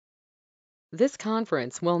This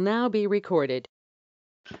conference will now be recorded.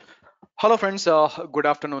 Hello friends, good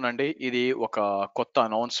afternoon అండి. ఇది ఒక కొత్త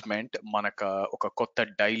అనౌన్స్మెంట్. మనకు ఒక కొత్త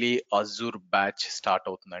డైలీ అజూర్ బ్యాచ్ స్టార్ట్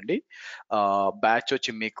అవుతుందండి. బ్యాచ్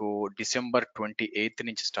వచ్చి మీకు డిసెంబర్ 28th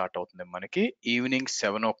నుంచి స్టార్ట్ అవుతుంది. మనకి ఈవినింగ్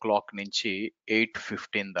 7 o'clock నుంచి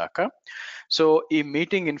 8:15 దాకా. సో ఈ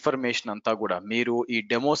మీటింగ్ ఇన్ఫర్మేషన్ అంతా కూడా మీరు ఈ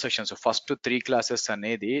డెమో సెషన్స్ ఫస్ట్ 3 క్లాసెస్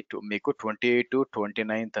అనేది మీకు 28,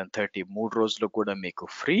 29 and 30 3 రోజులు కూడా మీకు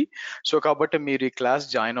ఫ్రీ. సో కాబట్టి మీరు ఈ క్లాస్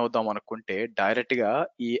జాయిన్ అవుదాం అనుకుంటే డైరెక్ట్ గా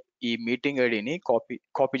ఈ మీటింగ్ ఐడిని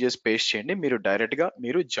కాపీ చేసి పేస్ట్ చేయండి. మీరు డైరెక్ట్ గా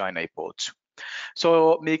మీరు జాయిన్ అయిపోవచ్చు. సో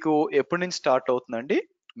మీకు ఎప్పటి నుంచి స్టార్ట్ అవుతుందండి?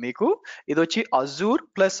 మీకు ఇది వచ్చి Azure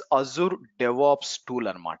plus Azure DevOps tool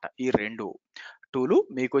అన్నమాట. ఈ రెండు టూలు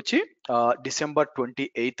మీకు వచ్చి డిసెంబర్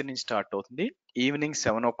 28th నుంచి స్టార్ట్ అవుతుంది. ఈవినింగ్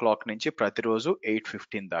 7 o'clock నుంచి ప్రతిరోజు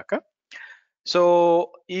 8:15 దాకా. సో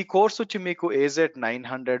ఈ కోర్స్ వచ్చి మీకు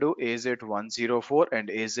AZ-900, AZ-104 and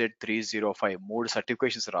AZ-305 3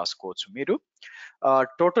 certifications రాసుకోవచ్చు మీరు.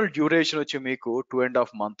 టోటల్ డ్యూరేషన్ వచ్చి మీకు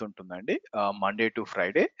 2.5 months ఉంటుందండి, మండే టు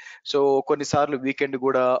ఫ్రైడే. సో కొన్నిసార్లు వీకెండ్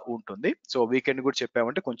కూడా ఉంటుంది. సో వీకెండ్ కూడా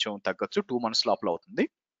చెప్పామంటే కొంచెం తగ్గచ్చు, 2 months లోపల అవుతుంది.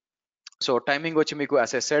 సో టైమింగ్ వచ్చి మీకు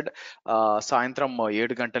యాజ్ ఎ సెడ్ సాయంత్రం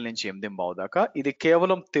 7 గంటల నుంచి 8:15 దాకా. ఇది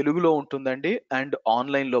కేవలం తెలుగులో ఉంటుందండి అండ్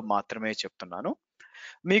ఆన్లైన్ లో మాత్రమే చెప్తున్నాను.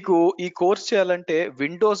 మీకు ఈ కోర్స్ చేయాలంటే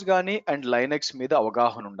విండోస్ గానీ అండ్ లైనక్స్ మీద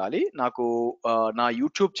అవగాహన ఉండాలి. నాకు నా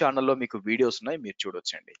యూట్యూబ్ ఛానల్లో మీకు వీడియోస్ ఉన్నాయి, మీరు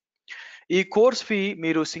చూడొచ్చండి. ఈ కోర్స్ ఫీ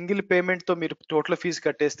మీరు సింగిల్ పేమెంట్ తో మీరు టోటల్ ఫీజు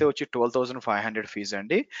కట్టేస్తే వచ్చి 12,500 ఫీజు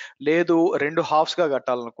అండి. లేదు 2 హాఫ్స్ గా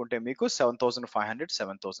కట్టాలనుకుంటే మీకు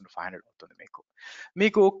 7,500 అవుతుంది.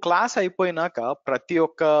 మీకు క్లాస్ అయిపోయినాక ప్రతి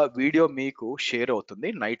ఒక్క వీడియో మీకు షేర్ అవుతుంది,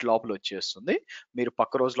 నైట్ లోపల వచ్చేస్తుంది. మీరు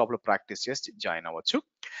పక్క రోజు లోపల ప్రాక్టీస్ చేసి జాయిన్ అవ్వచ్చు.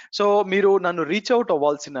 సో మీరు నన్ను రీచ్ అవుట్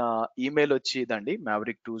అవ్వాల్సిన ఈమెయిల్ వచ్చి ఇదండి,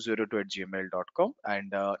 maverick202@gmail.com.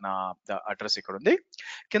 అండ్ నా అడ్రస్ ఇక్కడ ఉంది.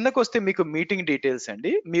 కిందకు వస్తే మీకు మీటింగ్ డీటెయిల్స్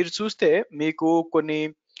అండి. మీరు చూస్తే మీకు కొన్ని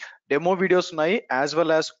డెమో వీడియోస్ ఉన్నాయి, యాజ్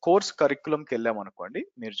వెల్ యాజ్ కోర్స్ కరికులంకి వెళ్ళాం అనుకోండి.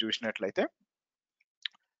 మీరు చూసినట్లయితే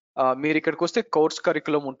మీరు ఇక్కడికి వస్తే కోర్స్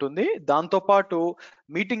కరికులం ఉంటుంది. దాంతో పాటు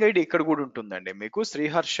మీటింగ్ ఐడి ఇక్కడ కూడా ఉంటుందండి. మీకు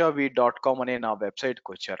sriharshav.com అనే నా వెబ్సైట్కి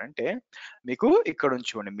వచ్చారంటే మీకు ఇక్కడ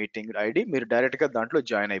ఉంచుకోండి మీటింగ్ ఐడి. మీరు డైరెక్ట్ గా దాంట్లో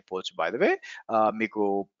జాయిన్ అయిపోవచ్చు. బై ద వే మీకు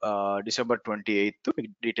డిసెంబర్ 28th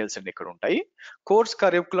మీకు డీటెయిల్స్ అన్ని ఇక్కడ ఉంటాయి. కోర్స్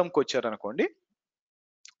కరికులంకి వచ్చారనుకోండి,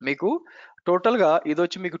 మీకు టోటల్ గా ఇది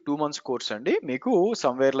వచ్చి మీకు 2 months కోర్స్ అండి. మీకు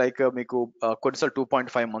సమ్వేర్ లైక్ మీకు కొన్నిసార్లు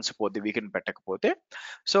 2.5 months పోద్ది వీకెండ్ పెట్టకపోతే.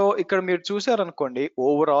 సో ఇక్కడ మీరు చూసారనుకోండి,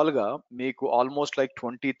 ఓవరాల్ గా మీకు ఆల్మోస్ట్ లైక్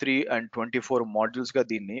 23 and 24 మాడ్యూల్స్ గా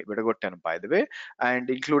దీన్ని విడగొట్టాను by the way.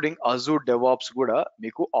 And including Azure DevOps కూడా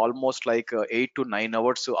మీకు almost like 8 to 9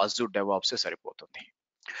 hours Azure DevOps సరిపోతుంది.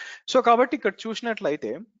 సో కాబట్టి ఇక్కడ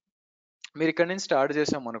చూసినట్లయితే మీరు ఇక్కడ నుంచి స్టార్ట్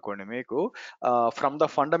చేసాం అనుకోండి, మీకు ఫ్రమ్ ద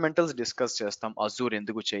ఫండమెంటల్స్ డిస్కస్ చేస్తాం. అజూర్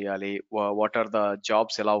ఎందుకు చేయాలి, వాట్ ఆర్ ద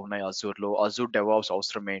జాబ్స్ ఎలా ఉన్నాయి అజూర్ లో, అజూర్ డెవాప్స్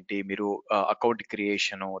అవసరం ఏంటి, మీరు అకౌంట్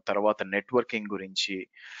క్రియేషన్, తర్వాత నెట్వర్కింగ్ గురించి.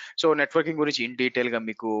 సో నెట్వర్కింగ్ గురించి ఇన్ డీటెయిల్ గా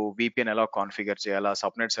మీకు విపిఎన్ ఎలా కాన్ఫిగర్ చేయాలా,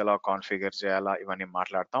 సబ్నెట్స్ ఎలా కాన్ఫిగర్ చేయాలా, ఇవన్నీ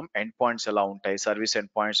మాట్లాడతాం. ఎండ్ పాయింట్స్ ఎలా ఉంటాయి, service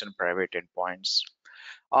end points and private end points.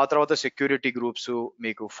 ఆ తర్వాత సెక్యూరిటీ గ్రూప్స్,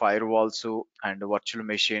 మీకు fire walls and virtual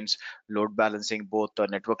machines, load balancing, both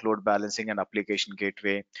network load balancing and application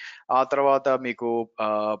gateway. ఆ తర్వాత మీకు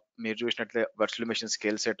మీరు చూసినట్లే virtual machine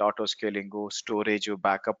scale set, auto scaling, storage,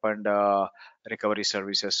 backup and recovery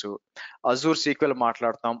services. Azure sequel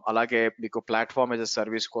మాట్లాడతాం. అలాగే మీకు ప్లాట్ఫామ్ యాజ్ అ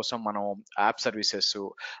సర్వీస్ కోసం మనం app services.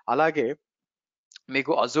 అలాగే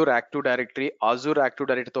మీకు అజూర్ యాక్టివ్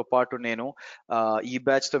డైరెక్టరీతో పాటు నేను ఈ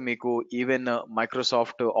బ్యాచ్ తో మీకు ఈవెన్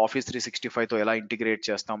మైక్రోసాఫ్ట్ ఆఫీస్ 365 తో ఎలా ఇంటిగ్రేట్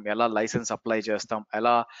చేస్తాం, ఎలా లైసెన్స్ అప్లై చేస్తాం,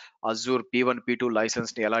 ఎలా అజూర్ P1 P2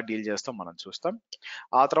 లైసెన్స్ ని ఎలా డీల్ చేస్తాం మనం చూస్తాం.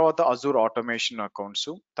 ఆ తర్వాత అజూర్ ఆటోమేషన్ అకౌంట్స్,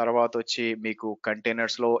 తర్వాత వచ్చి మీకు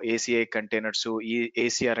కంటైనర్స్ లో ఏసీఐ కంటైనర్స్, ఈ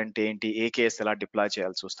ఏసీఆర్ అంటే ఏంటి, ఏకేఎస్ ఎలా డిప్లాయ్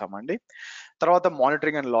చేయాలి చూస్తామండి. తర్వాత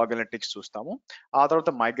మానిటరింగ్ అండ్ లాగ్ అనలిటిక్స్ చూస్తాము. ఆ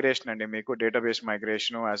తర్వాత మైగ్రేషన్ అండి, మీకు database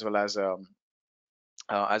migration as well as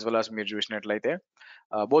మీరు చూసినట్లయితే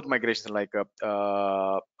both migration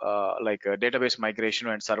like database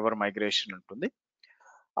migration and server migration ఉంటుంది.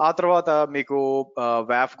 ఆ తర్వాత మీకు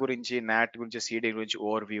వ్యాఫ్ గురించి, నాట్ గురించి, సిడి గురించి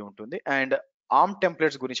ఓవర్ వ్యూ ఉంటుంది. అండ్ ఆర్మ్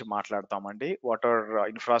టెంప్లెట్స్ గురించి మాట్లాడతామండి. What are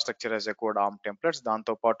infrastructure as a code arm templates.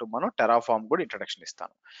 దాంతో పాటు మనం టెరాఫార్మ్ కూడా ఇంట్రడక్షన్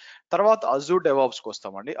ఇస్తాను. తర్వాత అజూర్ డెవాప్స్కి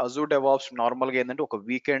వస్తామండి. అజూర్ డెవాప్స్ నార్మల్గా ఏంటంటే ఒక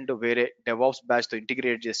వీకెండ్ వేరే డెవాప్స్ బ్యాచ్ తో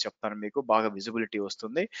ఇంటిగ్రేట్ చేసి చెప్తాను, మీకు బాగా విజిబిలిటీ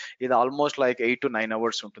వస్తుంది. ఇది ఆల్మోస్ట్ లైక్ 8 to 9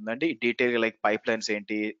 hours ఉంటుందండి. డీటెయిల్ లైక్ పైప్ లైన్స్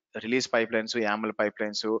ఏంటి, release pipe lines, YAML pipe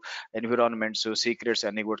lines, environments, secrets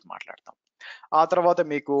అన్ని కూడా మాట్లాడతాం. ఆ తర్వాత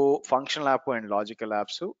మీకు functional app and logical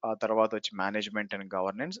apps, ఆ తర్వాత వచ్చి management and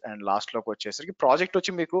governance, and last లోకి వచ్చేసరికి ప్రాజెక్ట్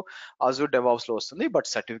వచ్చి మీకు అజూర్ డెవాప్స్ లో వస్తుంది, బట్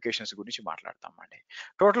సర్టిఫికేషన్స్ గురించి మాట్లాడతామండి.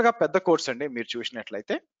 టోటల్ గా పెద్ద కోర్స్ అండి, మీరు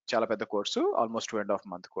చూసినట్లయితే చాలా పెద్ద course, almost 2.5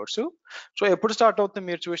 month course. So ఎప్పుడు స్టార్ట్ అవుతుంది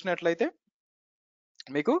మీరు చూసినట్లయితే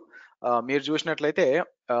మీకు మీరు చూసినట్లయితే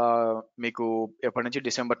మీకు ఎప్పటి నుంచి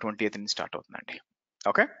December 20th నుంచి స్టార్ట్ అవుతుందండి.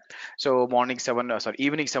 Okay, so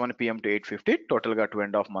evening 7 PM to 8:50, total గా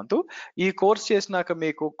 2.5 month. ఈ కోర్స్ చేసినాక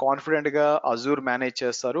మీకు కాన్ఫిడెంట్ గా అజూర్ మేనేజ్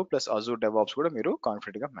చేస్తారు, ప్లస్ అజూర్ డెవాప్స్ కూడా మీరు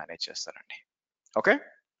కాన్ఫిడెంట్ గా మేనేజ్ చేస్తారండి. Okay,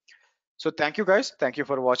 so thank you guys, thank you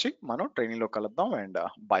for watching. మనం ట్రైనింగ్ లో కలుద్దాం, అండ్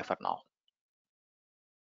బై ఫర్ నౌ.